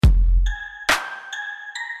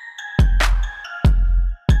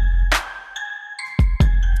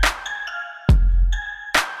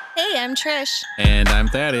I'm Trish. And I'm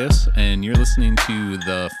Thaddeus, and you're listening to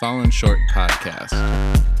the Fallen Short podcast.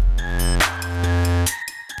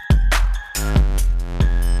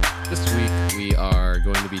 This week, we are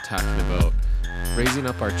going to be talking about raising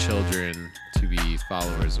up our children to be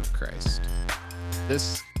followers of Christ.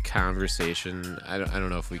 This conversation, I don't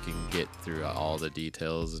know if we can get through all the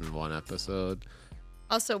details in one episode.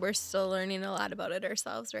 Also, we're still learning a lot about it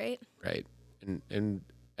ourselves, right? Right. And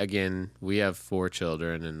again, we have 4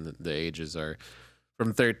 children, and the ages are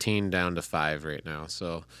from 13 down to 5 right now.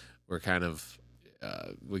 So we're kind of,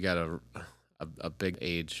 we got a big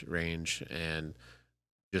age range, and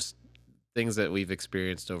just things that we've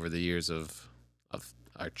experienced over the years of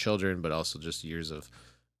our children, but also just years of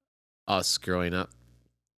us growing up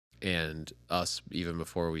and us even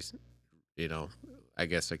before we, I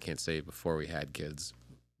guess I can't say before we had kids,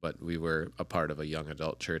 but we were a part of a young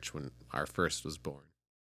adult church when our first was born.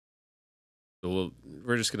 So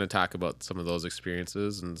we're just going to talk about some of those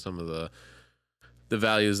experiences and some of the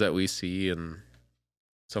values that we see, and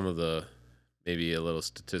some of the maybe a little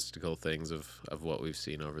statistical things of what we've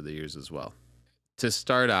seen over the years as well. To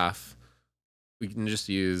start off, we can just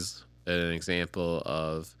use an example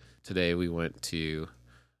of today we went to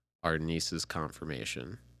our niece's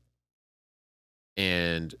confirmation.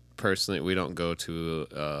 And personally, we don't go to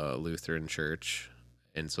a Lutheran church,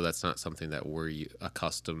 and so that's not something that we're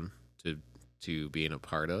accustomed to being a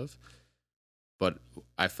part of. But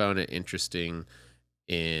I found it interesting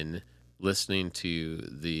in listening to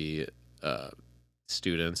the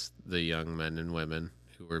students, the young men and women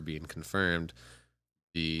who were being confirmed,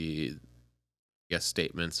 the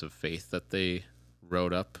statements of faith that they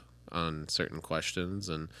wrote up on certain questions,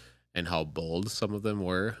 and how bold some of them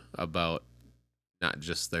were about not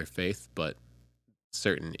just their faith, but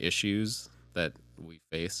certain issues that we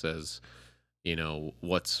face as,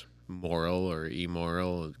 what's moral or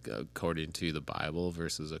immoral according to the Bible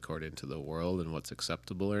versus according to the world, and what's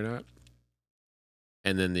acceptable or not.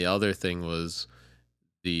 And then the other thing was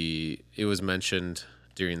it was mentioned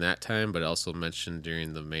during that time, but also mentioned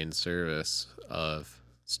during the main service of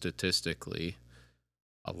statistically,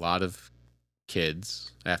 a lot of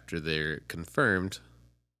kids after they're confirmed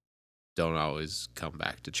don't always come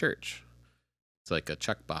back to church. It's like a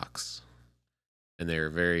checkbox, and they're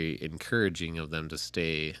very encouraging of them to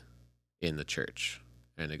stay in the church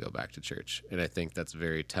and to go back to church. And I think that's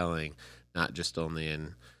very telling, not just only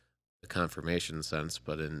in the confirmation sense,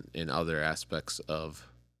 but in other aspects of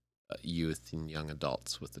youth and young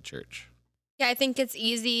adults with the church. Yeah, I think it's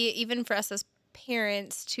easy, even for us as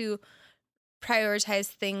parents, to prioritize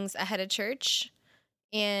things ahead of church.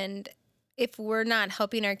 And if we're not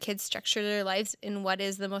helping our kids structure their lives in what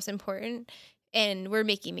is the most important, and we're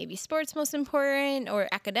making maybe sports most important or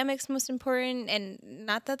academics most important, and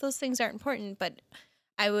not that those things aren't important, but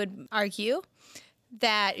I would argue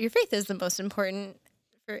that your faith is the most important,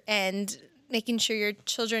 and making sure your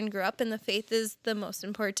children grow up in the faith is the most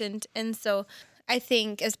important. And so I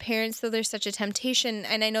think as parents, though, there's such a temptation,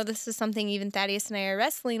 and I know this is something even Thaddeus and I are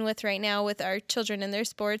wrestling with right now with our children and their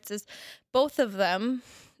sports, is both of them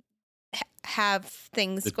have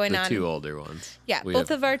things going on. The 2 older ones. Yeah,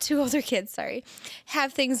 of our 2 older kids,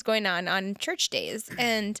 have things going on church days,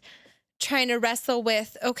 and trying to wrestle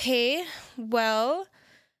with, okay, well,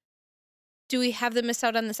 do we have them miss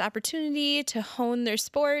out on this opportunity to hone their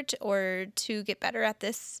sport or to get better at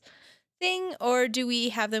this thing, or do we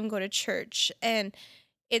have them go to church? And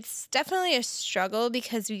it's definitely a struggle,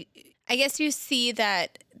 because I guess you see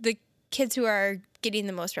that the kids who are getting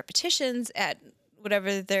the most repetitions at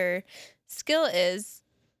whatever their skill is,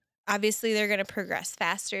 obviously they're going to progress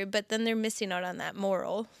faster, but then they're missing out on that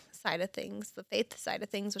moral side of things, the faith side of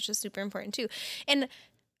things, which is super important too. And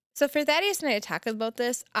so for Thaddeus and I to talk about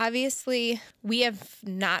this, obviously we have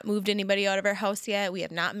not moved anybody out of our house yet. We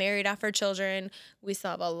have not married off our children. We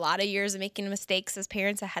still have a lot of years of making mistakes as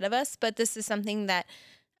parents ahead of us, but this is something that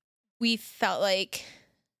we felt like,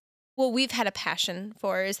 we've had a passion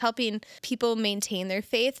for, is helping people maintain their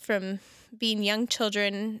faith from being young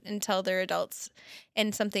children until they're adults.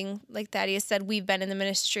 And something like Thaddeus said, we've been in the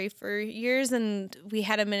ministry for years, and we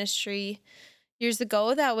had a ministry years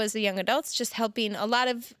ago that was the young adults, just helping a lot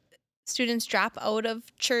of students drop out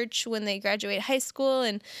of church when they graduate high school,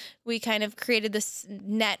 and we kind of created this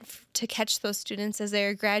net to catch those students as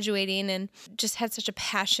they're graduating, and just had such a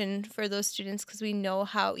passion for those students, because we know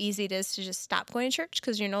how easy it is to just stop going to church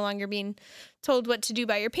because you're no longer being told what to do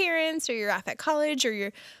by your parents, or you're off at college, or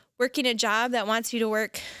you're working a job that wants you to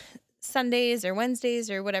work Sundays or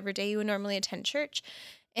Wednesdays or whatever day you would normally attend church.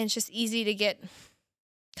 And it's just easy to get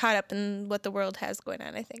caught up in what the world has going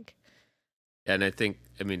on, I think. And I think,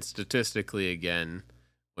 statistically, again,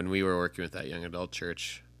 when we were working with that young adult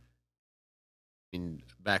church, I mean,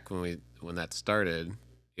 back when that started,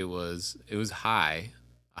 it was a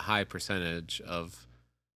high percentage of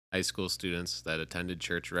high school students that attended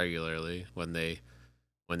church regularly when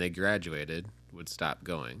they graduated would stop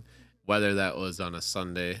going, whether that was on a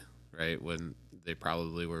Sunday, right, when they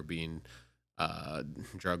probably were being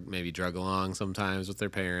drug along sometimes with their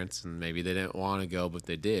parents, and maybe they didn't want to go but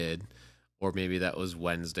they did, or maybe that was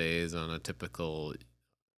Wednesdays on a typical,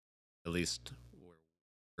 at least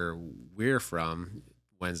where we're from,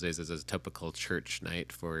 Wednesdays is a typical church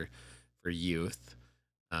night for youth.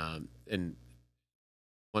 And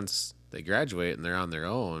once they graduate and they're on their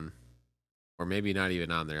own, or maybe not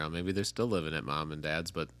even on their own, maybe they're still living at mom and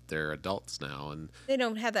dad's, but they're adults now. And They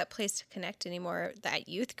don't have that place to connect anymore, that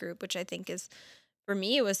youth group, which I think is, for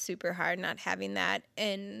me, it was super hard not having that.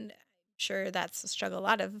 And I'm sure that's a struggle a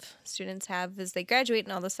lot of students have as they graduate,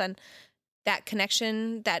 and all of a sudden that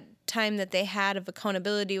connection, that time that they had of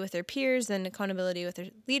accountability with their peers and accountability with their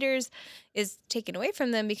leaders is taken away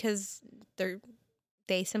from them because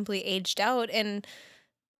they simply aged out. And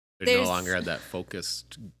they're no longer there's, at that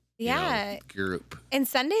focused, yeah. group. And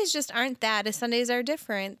Sundays just aren't that. Sundays are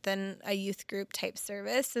different than a youth group type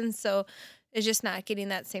service. And so it's just not getting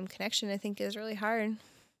that same connection, I think, is really hard.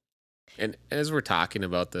 And as we're talking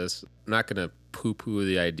about this, I'm not going to poo poo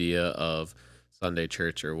the idea of Sunday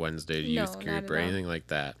church or Wednesday No, youth not group at or all. anything like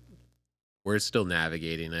that. We're still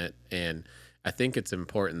navigating it. And I think it's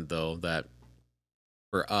important, though, that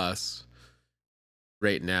for us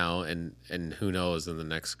right now, and who knows in the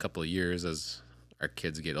next couple of years as our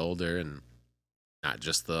kids get older, and not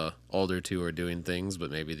just the older two are doing things, but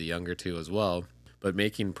maybe the younger two as well, but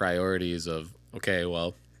making priorities of, okay,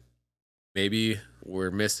 well, maybe we're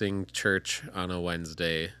missing church on a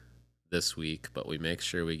Wednesday this week, but we make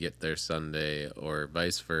sure we get there Sunday, or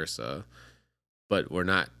vice versa. But we're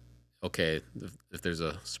not, okay, if there's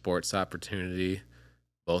a sports opportunity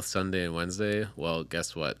both Sunday and Wednesday, well,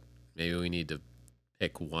 guess what? Maybe we need to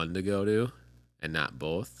pick one to go to and not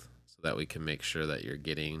both, so that we can make sure that you're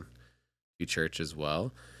getting to church as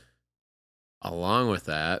well. Along with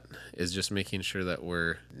that is just making sure that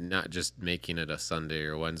we're not just making it a Sunday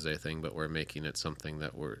or Wednesday thing, but we're making it something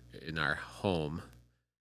that we're in our home,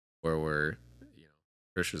 where we're,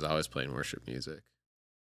 church is always playing worship music.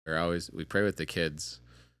 We pray with the kids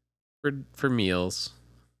for meals.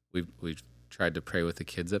 We've tried to pray with the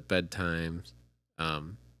kids at bedtime.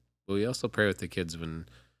 But we also pray with the kids when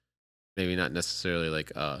maybe not necessarily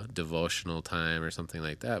like a devotional time or something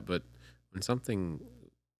like that, but when something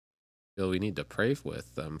feel we need to pray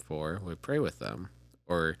with them for, we pray with them.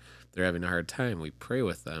 Or they're having a hard time, we pray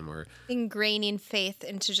with them. Or Ingraining faith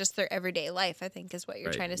into just their everyday life, I think, is what you're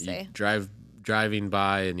right, trying to say. driving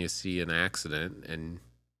by and you see an accident, and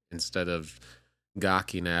instead of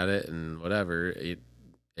gawking at it and whatever,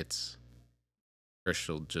 it's Chris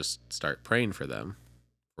will just start praying for them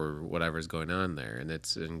for whatever's going on there, and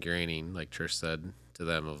it's ingraining, like Trish said, to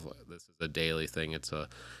them of this is a daily thing.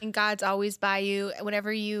 And God's always by you.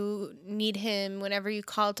 Whenever you need him, whenever you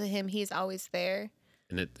call to him, he's always there.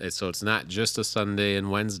 And so it's not just a Sunday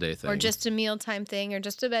and Wednesday thing, or just a mealtime thing, or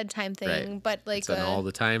just a bedtime thing, right, but like it's an all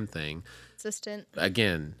the time thing. Consistent.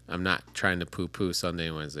 Again, I'm not trying to poo poo Sunday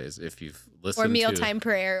and Wednesdays. If you've listened or mealtime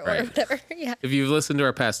prayer, right, or whatever. Yeah. If you've listened to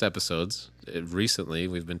our past episodes, recently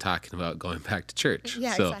we've been talking about going back to church.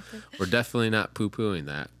 Yeah, so exactly. We're definitely not poo pooing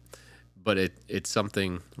that. But it's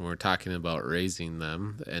something when we're talking about raising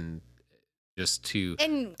them, and just to.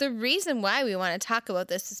 And the reason why we want to talk about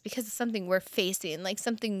this is because it's something we're facing, like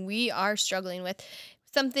something we are struggling with,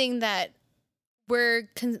 something that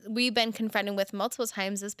we've been confronted with multiple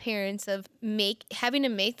times as parents, of having to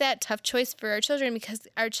make that tough choice for our children, because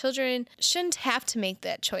our children shouldn't have to make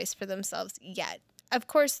that choice for themselves yet. Of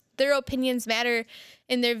course, their opinions matter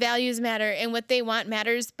and their values matter and what they want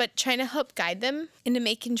matters, but trying to help guide them into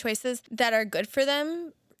making choices that are good for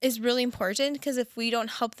them is really important, because if we don't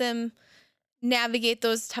help them navigate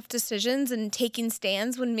those tough decisions and taking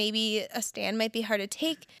stands when maybe a stand might be hard to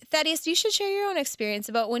take. Thaddeus, you should share your own experience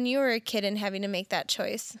about when you were a kid and having to make that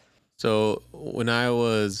choice. So when I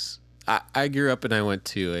grew up and I went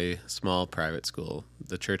to a small private school.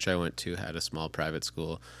 The church I went to had a small private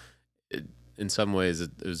school. In some ways,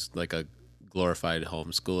 it was like a glorified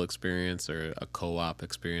homeschool experience or a co-op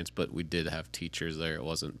experience, but we did have teachers there. It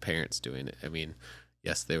wasn't parents doing it. I mean,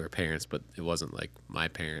 yes, they were parents, but it wasn't like my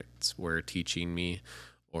parents were teaching me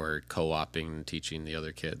or co-oping and teaching the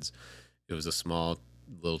other kids. It was a small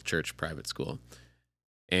little church private school.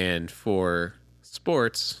 And for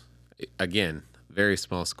sports, again, very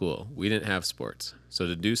small school. We didn't have sports. So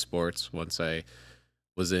to do sports, once I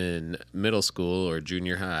was in middle school or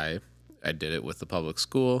junior high, I did it with the public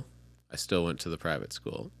school. I still went to the private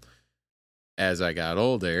school. As I got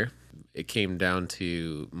older, it came down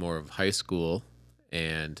to more of high school,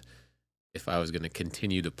 and if I was going to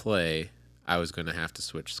continue to play, I was going to have to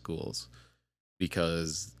switch schools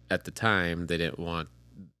because at the time the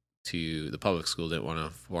public school didn't want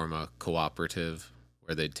to form a cooperative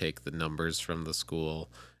where they'd take the numbers from the school,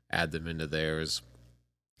 add them into theirs.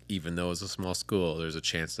 Even though it was a small school, there's a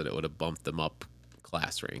chance that it would have bumped them up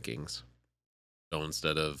class rankings. So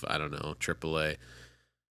instead of, I don't know, AAA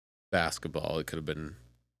basketball, it could have been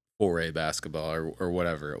 4A basketball or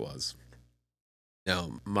whatever it was.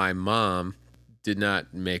 Now, my mom did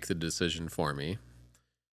not make the decision for me.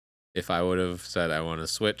 If I would have said I want to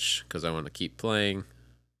switch because I want to keep playing,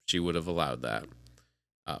 she would have allowed that.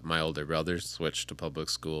 My older brother switched to public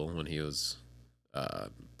school when he was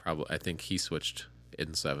I think he switched in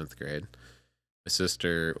 7th grade. My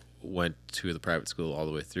sister went to the private school all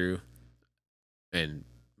the way through, and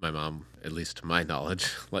my mom, at least to my knowledge,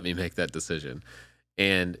 let me make that decision.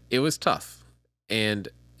 And it was tough. And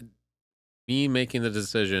me making the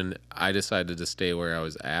decision, I decided to stay where I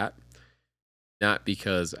was at, not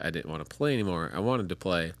because I didn't want to play anymore. I wanted to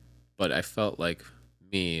play, but I felt like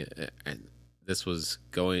and this was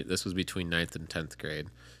between 9th and 10th grade.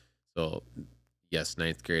 So yes,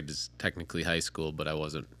 9th grade is technically high school, but I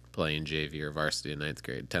wasn't playing JV or varsity in 9th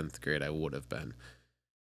grade. 10th grade, I would have been.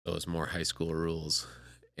 Those more high school rules.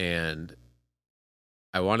 And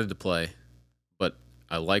I wanted to play, but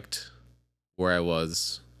I liked where I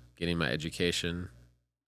was getting my education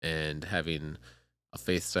and having a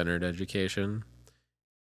faith-centered education.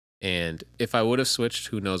 And if I would have switched,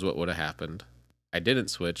 who knows what would have happened. I didn't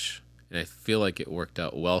switch, and I feel like it worked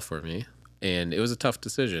out well for me. And it was a tough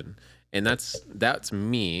decision. And that's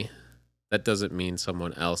me. That doesn't mean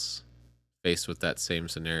someone else faced with that same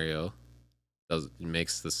scenario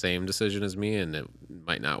makes the same decision as me, and it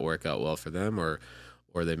might not work out well for them, or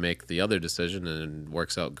they make the other decision and it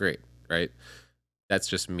works out great, right? That's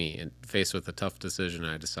just me. And faced with a tough decision,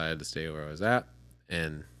 I decided to stay where I was at,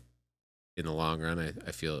 and in the long run,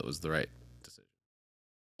 I feel it was the right decision.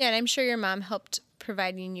 Yeah, and I'm sure your mom helped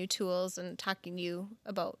providing you tools and talking to you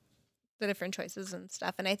about the different choices and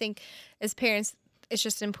stuff. And I think as parents, it's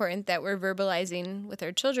just important that we're verbalizing with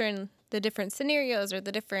our children the different scenarios or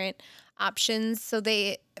the different options so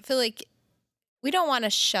they feel like we don't want to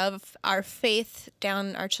shove our faith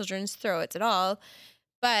down our children's throats at all,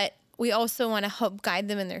 but we also want to help guide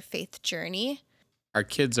them in their faith journey. Our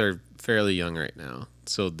kids are fairly young right now,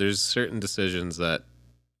 so there's certain decisions that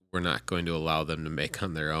we're not going to allow them to make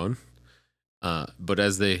on their own. But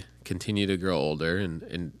as they continue to grow older,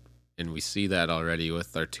 and we see that already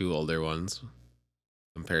with our 2 older ones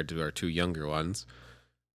compared to our 2 younger ones,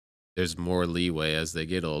 there's more leeway as they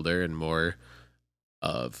get older and more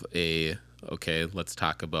of okay, let's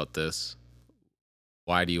talk about this.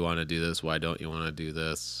 Why do you want to do this? Why don't you want to do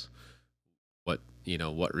this?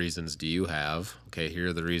 What reasons do you have? Okay, here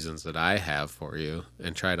are the reasons that I have for you,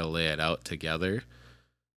 and try to lay it out together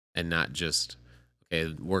and not just,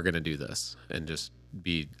 okay, we're going to do this and just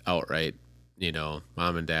be outright,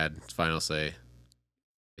 mom and dad's final say.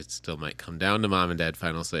 It still might come down to mom and dad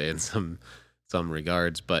final say in some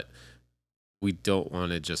regards, but we don't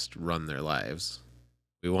want to just run their lives.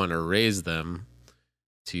 We want to raise them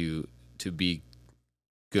to be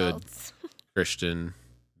good Adults. Christian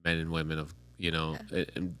men and women of,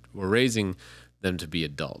 and we're raising them to be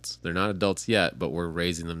adults. They're not adults yet, but we're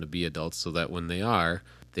raising them to be adults so that when they are,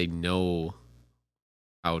 they know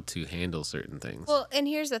how to handle certain things. Well, and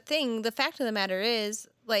here's the thing. The fact of the matter is,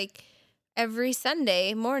 like, every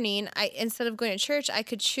Sunday morning, instead of going to church, I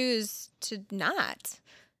could choose to not,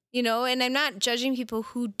 and I'm not judging people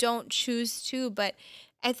who don't choose to, but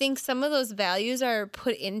I think some of those values are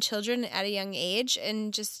put in children at a young age,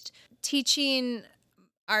 and just teaching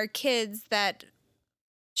our kids that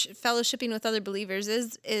fellowshipping with other believers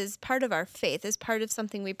is part of our faith, is part of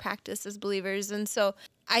something we practice as believers. And so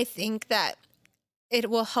I think that it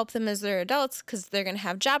will help them as they're adults because they're going to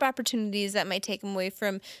have job opportunities that might take them away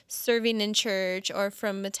from serving in church or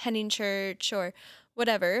from attending church or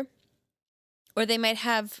whatever. Or they might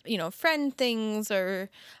have, friend things or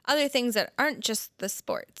other things that aren't just the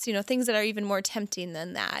sports, things that are even more tempting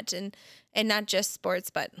than that. And not just sports,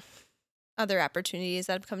 but other opportunities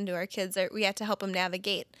that have come to our kids that we have to help them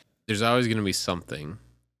navigate. There's always going to be something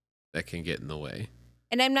that can get in the way.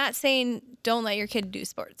 And I'm not saying don't let your kid do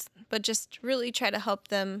sports, but just really try to help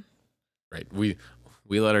them. Right. We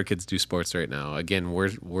let our kids do sports right now. Again,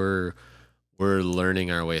 we're learning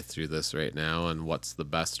our way through this right now and what's the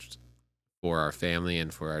best for our family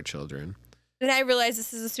and for our children. And I realize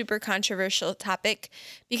this is a super controversial topic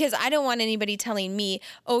because I don't want anybody telling me,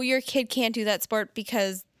 oh, your kid can't do that sport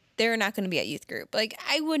because they're not going to be at youth group. Like,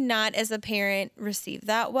 I would not, as a parent, receive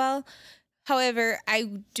that well. However, I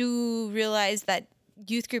do realize that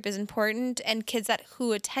youth group is important, and kids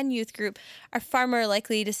who attend youth group are far more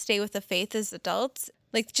likely to stay with the faith as adults.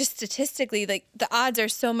 Like, just statistically, like, the odds are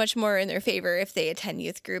so much more in their favor if they attend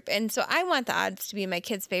youth group. And so I want the odds to be in my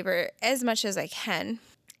kids' favor as much as I can,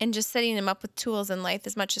 and just setting them up with tools in life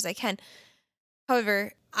as much as I can.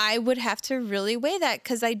 However, I would have to really weigh that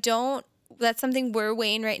because that's something we're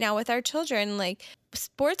weighing right now with our children. Like,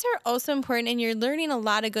 sports are also important, and you're learning a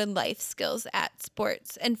lot of good life skills at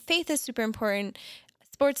sports, and faith is super important.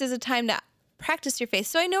 Sports is a time to practice your faith.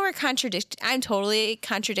 So I know I'm totally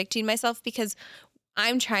contradicting myself because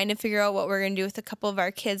I'm trying to figure out what we're going to do with a couple of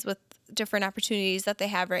our kids with different opportunities that they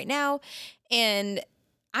have right now. And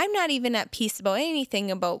I'm not even at peace about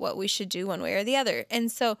anything about what we should do one way or the other.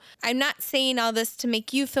 And so I'm not saying all this to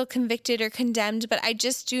make you feel convicted or condemned, but I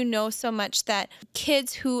just do know so much that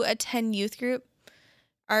kids who attend youth group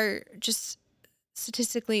are just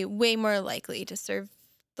statistically way more likely to serve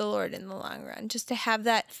the Lord in the long run, just to have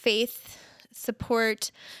that faith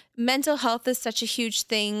support. Mental health is such a huge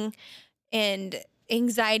thing, and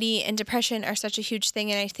anxiety and depression are such a huge thing.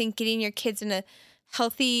 And I think getting your kids in a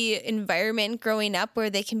healthy environment growing up where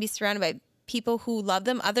they can be surrounded by people who love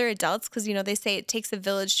them, other adults, because, they say it takes a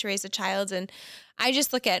village to raise a child. And I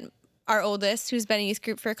just look at our oldest, who's been in youth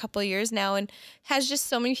group for a couple of years now and has just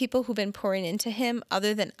so many people who've been pouring into him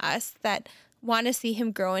other than us that want to see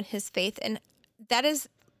him grow in his faith. And that is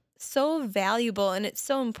so valuable, and it's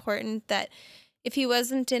so important that if he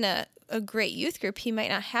wasn't in a great youth group, he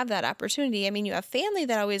might not have that opportunity. I mean, you have family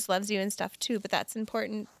that always loves you and stuff too, but that's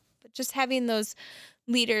important. But just having those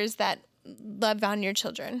leaders that love on your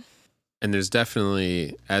children. And there's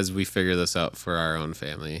definitely, as we figure this out for our own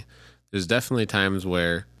family, there's definitely times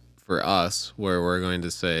where, for us, where we're going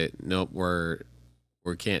to say, nope,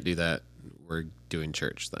 we can't do that. We're doing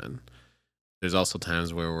church then. There's also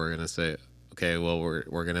times where we're going to say, okay, well, we're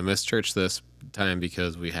going to miss church this time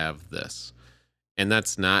because we have this. And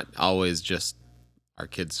that's not always just our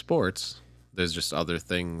kids' sports. There's just other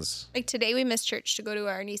things. Like today, we missed church to go to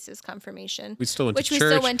our niece's confirmation. We still went to church. Which we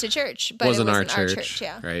still went to church, but it wasn't our church,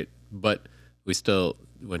 yeah. Right. But we still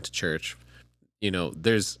went to church.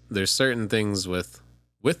 There's certain things with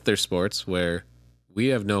their sports where we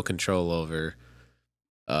have no control over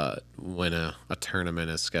when a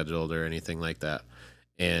tournament is scheduled or anything like that.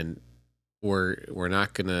 And we're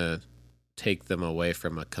not going to take them away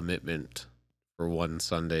from a commitment for one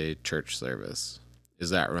Sunday church service. Is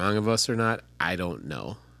that wrong of us or not? I don't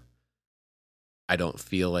know. I don't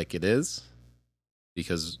feel like it is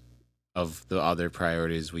because of the other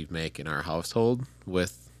priorities we make in our household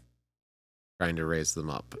with trying to raise them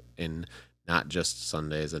up in not just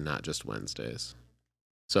Sundays and not just Wednesdays.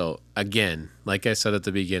 So again, like I said at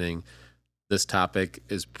the beginning, this topic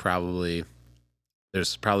is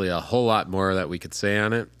there's probably a whole lot more that we could say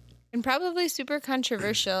on it. And probably super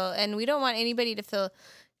controversial. And we don't want anybody to feel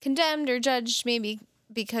condemned or judged maybe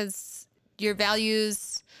because your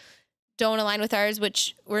values don't align with ours,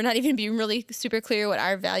 which we're not even being really super clear what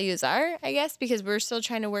our values are, I guess, because we're still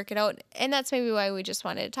trying to work it out. And that's maybe why we just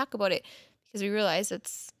wanted to talk about it, because we realize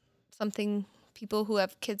it's something people who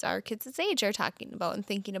have kids our kids' age are talking about and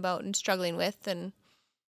thinking about and struggling with. And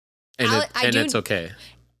it's okay.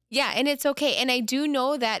 Yeah, and it's okay. And I do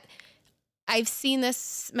know that I've seen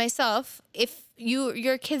this myself. If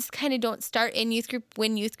your kids kind of don't start in youth group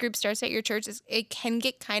when youth group starts at your church, it can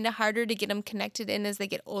get kind of harder to get them connected in as they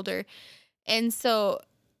get older. And so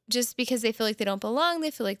just because they feel like they don't belong,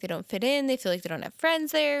 they feel like they don't fit in, they feel like they don't have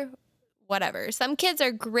friends there, whatever. Some kids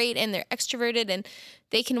are great and they're extroverted and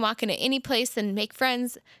they can walk into any place and make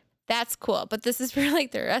friends. That's cool. But this is for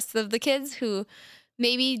like the rest of the kids who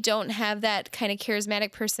maybe don't have that kind of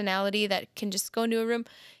charismatic personality that can just go into a room.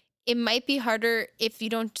 It might be harder if you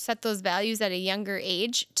don't set those values at a younger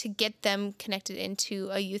age to get them connected into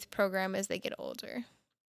a youth program as they get older.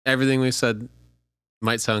 Everything we said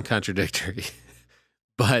might sound contradictory,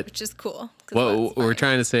 but which is cool. Well, we're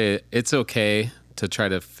trying to say it's okay to try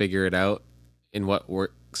to figure it out in what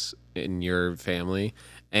works in your family.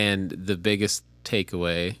 And the biggest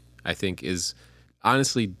takeaway, I think, is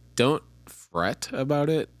honestly, don't fret about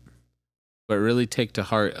it, but really take to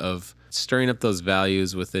heart of stirring up those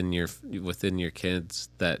values within your kids.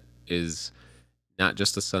 That is not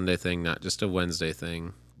just a Sunday thing, not just a Wednesday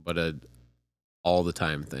thing, but a all the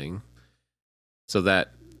time thing. So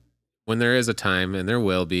that when there is a time, and there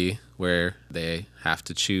will be, where they have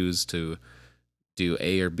to choose to do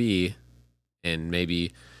A or B, and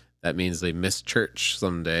maybe that means they miss church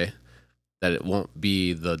someday, that it won't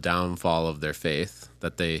be the downfall of their faith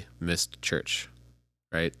that they missed church,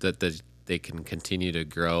 right? That they can continue to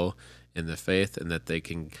grow in the faith, and that they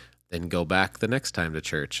can then go back the next time to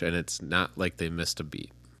church, and it's not like they missed a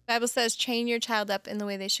beat. The Bible says, train your child up in the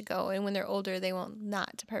way they should go, and when they're older, they will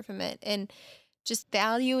not depart from it. And just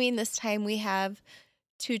valuing this time we have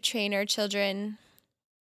to train our children,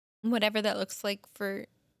 whatever that looks like for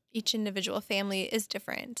each individual family, is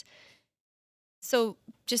different. So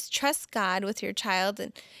just trust God with your child.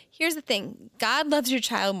 And here's the thing, God loves your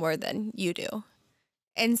child more than you do.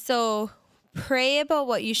 And so pray about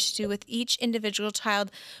what you should do with each individual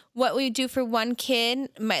child. What we do for one kid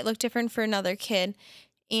might look different for another kid.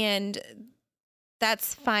 And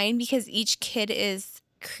that's fine, because each kid is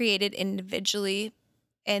created individually,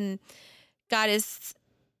 and God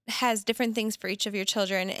has different things for each of your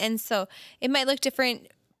children. And so it might look different.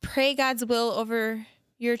 Pray God's will over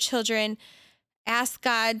your children. Ask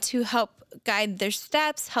God to help guide their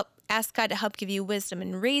steps. Ask God to help give you wisdom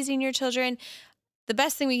in raising your children. The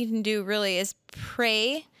best thing we can do really is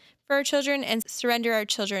pray for our children and surrender our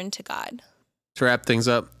children to God. To wrap things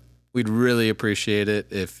up, we'd really appreciate it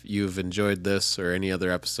if you've enjoyed this or any other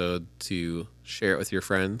episode to share it with your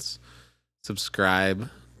friends. Subscribe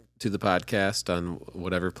to the podcast on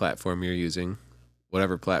whatever platform you're using.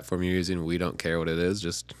 Whatever platform you're using, we don't care what it is.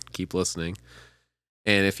 Just keep listening.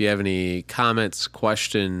 And if you have any comments,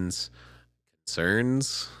 questions,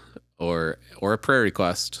 concerns, or a prayer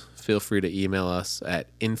request, feel free to email us at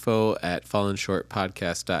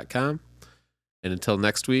info@fallenshortpodcast.com. And until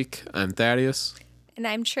next week, I'm Thaddeus. And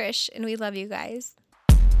I'm Trish, and we love you guys.